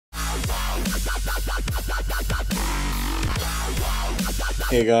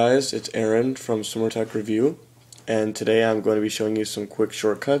Hey guys, it's Aaron from Swimmer Tech Review, and today I'm going to be showing you some quick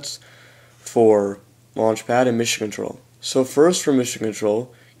shortcuts for Launchpad and mission control. So first, for mission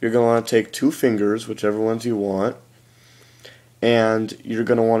control, you're going to want to take two fingers, whichever ones you want, and you're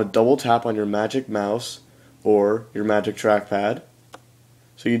going to want to double tap on your magic mouse or your magic trackpad.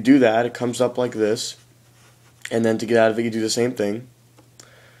 So you do that, it comes up like this, and then to get out of it you do the same thing.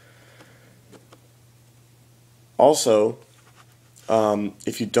 Also,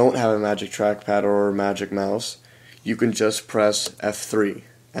 if you don't have a magic trackpad or a magic mouse, you can just press F3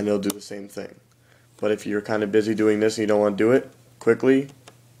 and it'll do the same thing. But if you're kind of busy doing this and you don't want to do it quickly,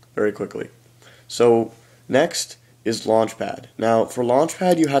 very quickly. So next is Launchpad. Now for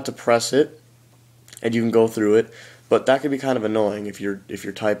Launchpad you have to press it and you can go through it, but that can be kind of annoying if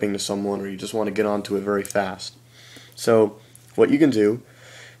you're typing to someone or you just want to get onto it very fast. So what you can do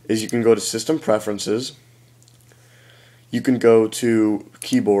is you can go to System Preferences. You can go to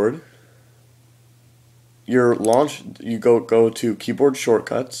Keyboard. You go to Keyboard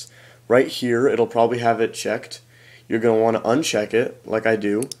Shortcuts. Right here, it'll probably have it checked. You're going to want to uncheck it, like I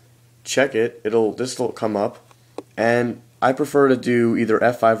do. Check it. This will come up, and I prefer to do either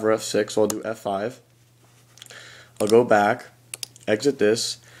F5 or F6, so I'll do F5. I'll go back, exit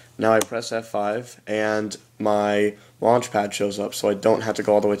this. Now I press F5, and my Launchpad shows up, so I don't have to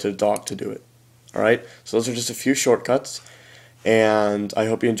go all the way to the dock to do it. Alright, so those are just a few shortcuts, and I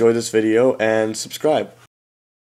hope you enjoyed this video and subscribe.